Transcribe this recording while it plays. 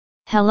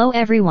Hello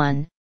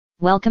everyone,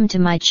 welcome to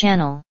my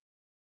channel.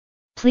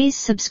 Please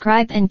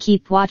subscribe and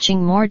keep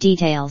watching more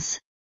details.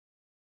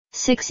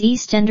 6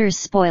 EastEnders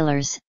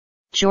spoilers.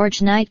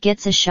 George Knight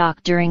gets a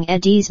shock during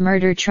Eddie's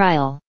murder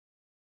trial.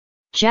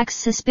 Jack's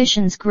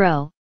suspicions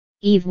grow,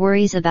 Eve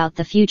worries about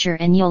the future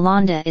and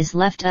Yolanda is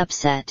left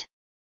upset.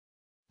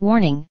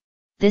 Warning,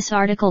 this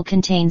article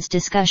contains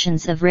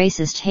discussions of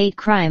racist hate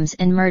crimes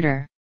and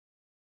murder.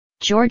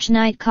 George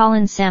Knight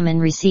Colin Salmon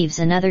receives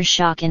another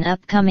shock in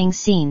upcoming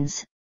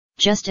scenes,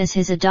 just as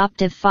his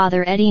adoptive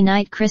father Eddie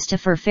Knight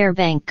Christopher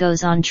Fairbank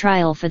goes on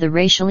trial for the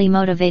racially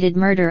motivated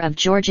murder of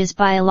George's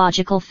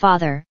biological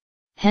father,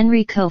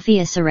 Henry Kofi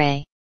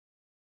Asare.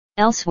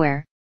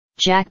 Elsewhere,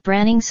 Jack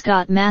Branning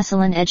Scott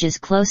Massillon edges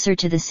closer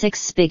to the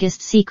sixth's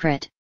biggest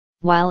secret,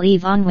 while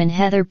Eve Onwin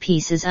Heather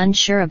Peace is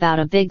unsure about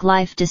a big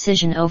life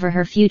decision over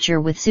her future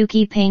with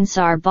Suki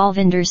Painsar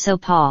Balvinder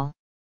Sopal.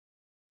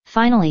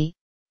 Finally,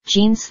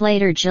 Jean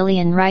Slater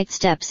Gillian Wright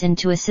steps in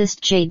to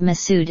assist Jade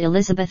Massoud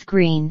Elizabeth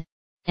Green,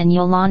 and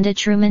Yolanda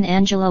Truman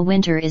Angela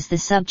Winter is the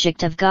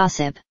subject of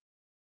gossip.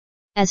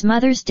 As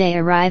Mother's Day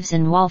arrives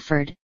in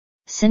Walford,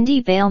 Cindy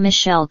Bale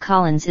Michelle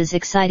Collins is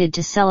excited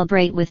to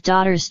celebrate with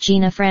daughters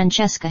Gina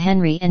Francesca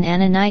Henry and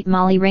Anna Knight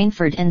Molly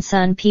Rainford and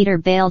son Peter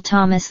Bale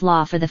Thomas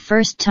Law for the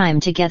first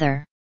time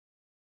together.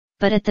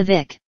 But at the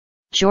Vic,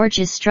 George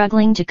is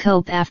struggling to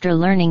cope after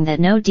learning that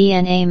no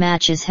DNA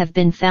matches have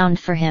been found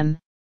for him,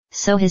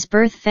 so his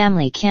birth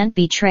family can't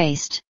be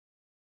traced.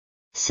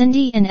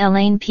 Cindy and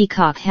Elaine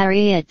Peacock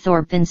Harriet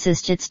Thorpe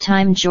insist it's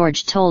time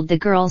George told the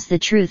girls the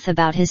truth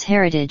about his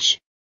heritage,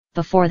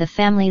 before the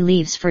family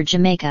leaves for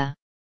Jamaica.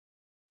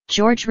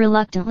 George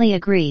reluctantly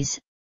agrees,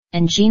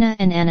 and Gina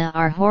and Anna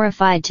are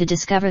horrified to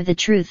discover the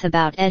truth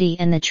about Eddie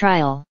and the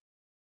trial.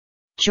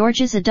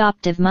 George's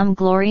adoptive mum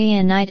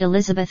Gloria Knight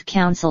Elizabeth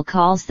Council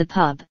calls the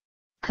pub,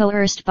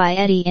 coerced by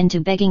Eddie into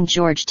begging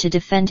George to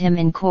defend him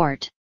in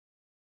court.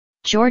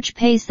 George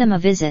pays them a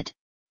visit,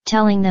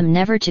 telling them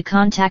never to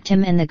contact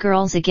him and the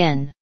girls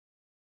again.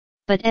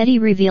 But Eddie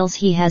reveals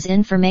he has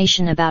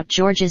information about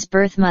George's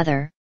birth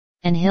mother,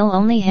 and he'll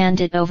only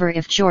hand it over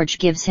if George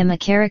gives him a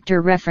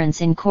character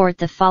reference in court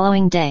the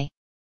following day.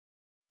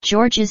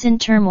 George is in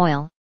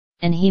turmoil,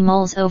 and he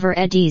mulls over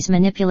Eddie's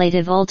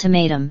manipulative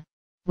ultimatum,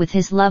 with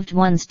his loved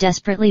ones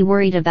desperately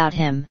worried about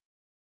him.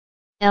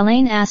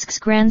 Elaine asks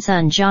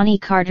grandson Johnny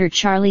Carter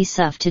Charlie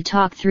Suff to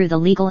talk through the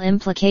legal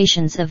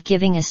implications of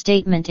giving a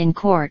statement in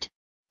court,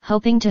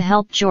 hoping to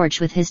help George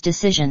with his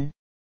decision.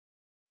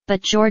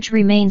 But George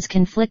remains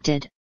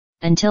conflicted,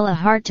 until a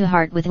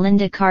heart-to-heart with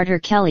Linda Carter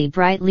Kelly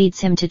Bright leads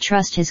him to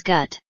trust his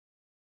gut.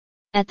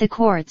 At the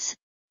courts,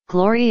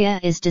 Gloria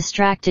is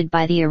distracted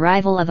by the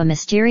arrival of a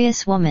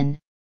mysterious woman,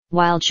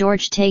 while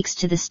George takes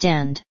to the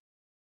stand.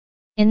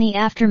 In the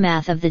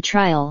aftermath of the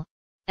trial,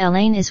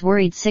 Elaine is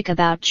worried sick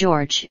about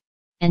George,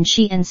 and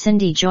she and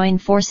Cindy join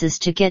forces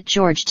to get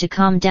George to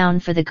calm down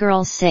for the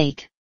girls'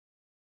 sake.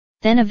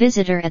 Then a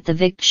visitor at the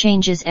Vic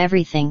changes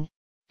everything,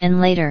 and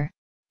later,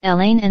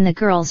 Elaine and the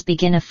girls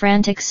begin a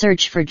frantic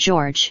search for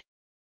George.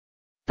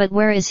 But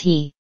where is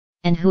he,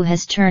 and who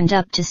has turned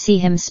up to see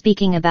him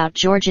speaking about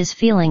George's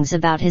feelings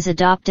about his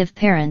adoptive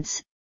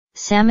parents?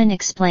 Salmon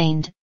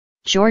explained,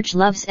 George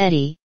loves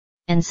Eddie,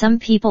 and some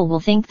people will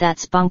think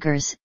that's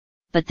bonkers,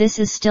 but this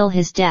is still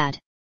his dad.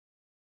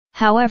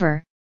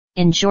 However,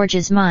 in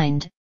George's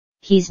mind,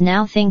 he's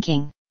now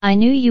thinking, I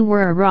knew you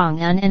were a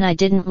wrong un and I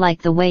didn't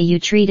like the way you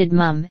treated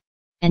Mum,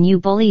 and you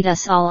bullied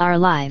us all our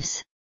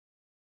lives.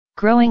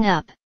 Growing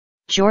up,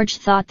 George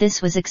thought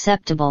this was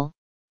acceptable,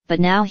 but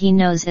now he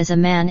knows as a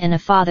man and a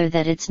father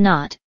that it's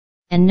not,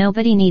 and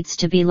nobody needs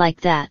to be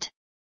like that.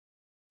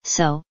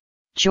 So,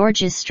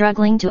 George is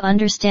struggling to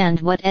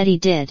understand what Eddie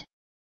did.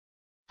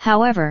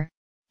 However,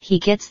 he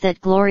gets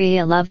that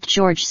Gloria loved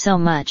George so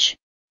much,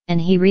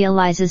 and he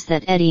realizes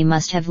that Eddie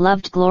must have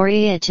loved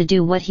Gloria to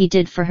do what he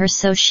did for her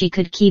so she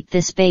could keep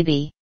this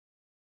baby.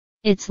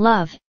 It's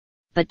love,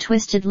 but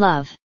twisted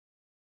love.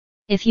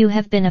 If you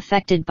have been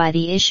affected by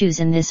the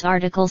issues in this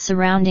article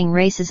surrounding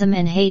racism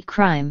and hate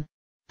crime,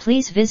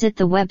 please visit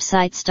the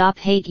website Stop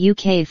Hate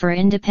UK for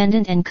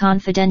independent and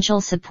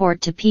confidential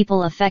support to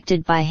people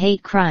affected by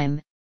hate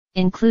crime,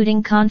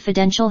 including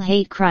confidential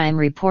hate crime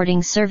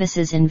reporting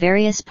services in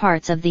various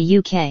parts of the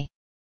UK.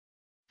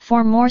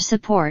 For more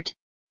support,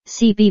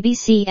 see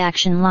BBC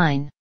Action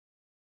Line.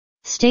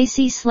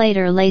 Stacey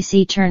Slater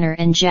Lacey Turner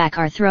and Jack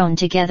are thrown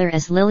together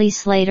as Lily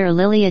Slater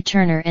Lilia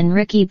Turner and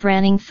Ricky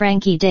Branning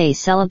Frankie Day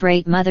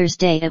celebrate Mother's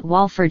Day at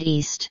Walford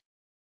East.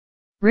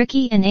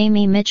 Ricky and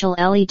Amy Mitchell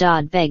Ellie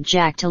Dodd beg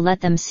Jack to let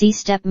them see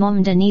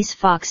stepmom Denise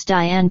Fox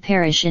Diane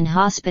Parrish in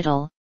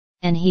hospital,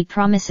 and he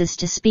promises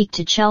to speak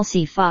to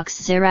Chelsea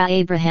Fox Zara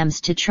Abrahams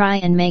to try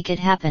and make it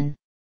happen.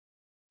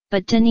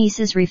 But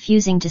Denise is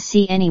refusing to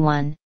see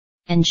anyone,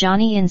 and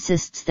Johnny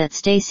insists that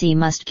Stacey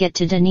must get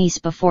to Denise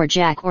before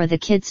Jack or the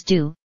kids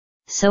do,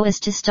 so as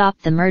to stop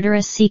the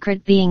murderous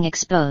secret being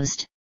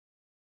exposed.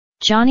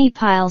 Johnny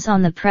piles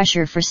on the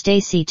pressure for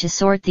Stacey to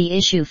sort the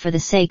issue for the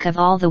sake of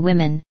all the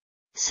women,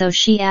 so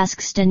she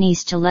asks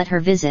Denise to let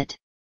her visit.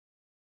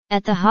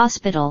 At the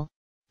hospital,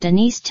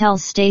 Denise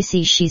tells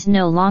Stacy she's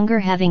no longer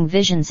having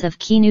visions of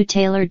Keanu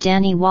Taylor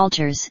Danny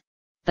Walters,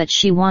 but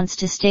she wants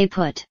to stay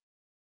put.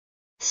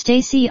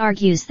 Stacy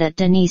argues that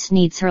Denise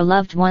needs her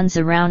loved ones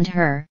around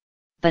her,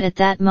 but at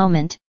that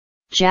moment,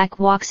 Jack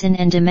walks in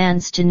and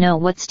demands to know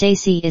what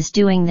Stacy is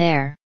doing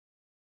there.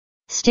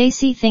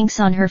 Stacy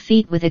thinks on her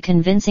feet with a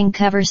convincing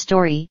cover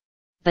story,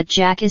 but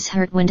Jack is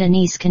hurt when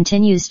Denise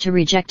continues to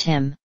reject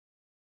him.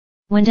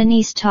 When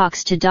Denise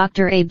talks to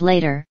Dr. Abe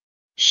later,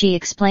 she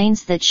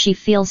explains that she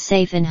feels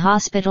safe in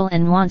hospital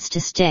and wants to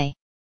stay.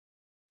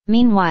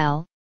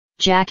 Meanwhile,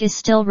 Jack is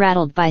still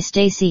rattled by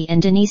Stacy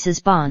and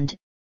Denise's bond,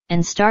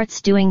 and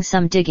starts doing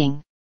some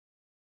digging.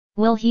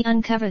 Will he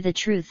uncover the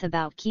truth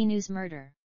about Keanu's murder?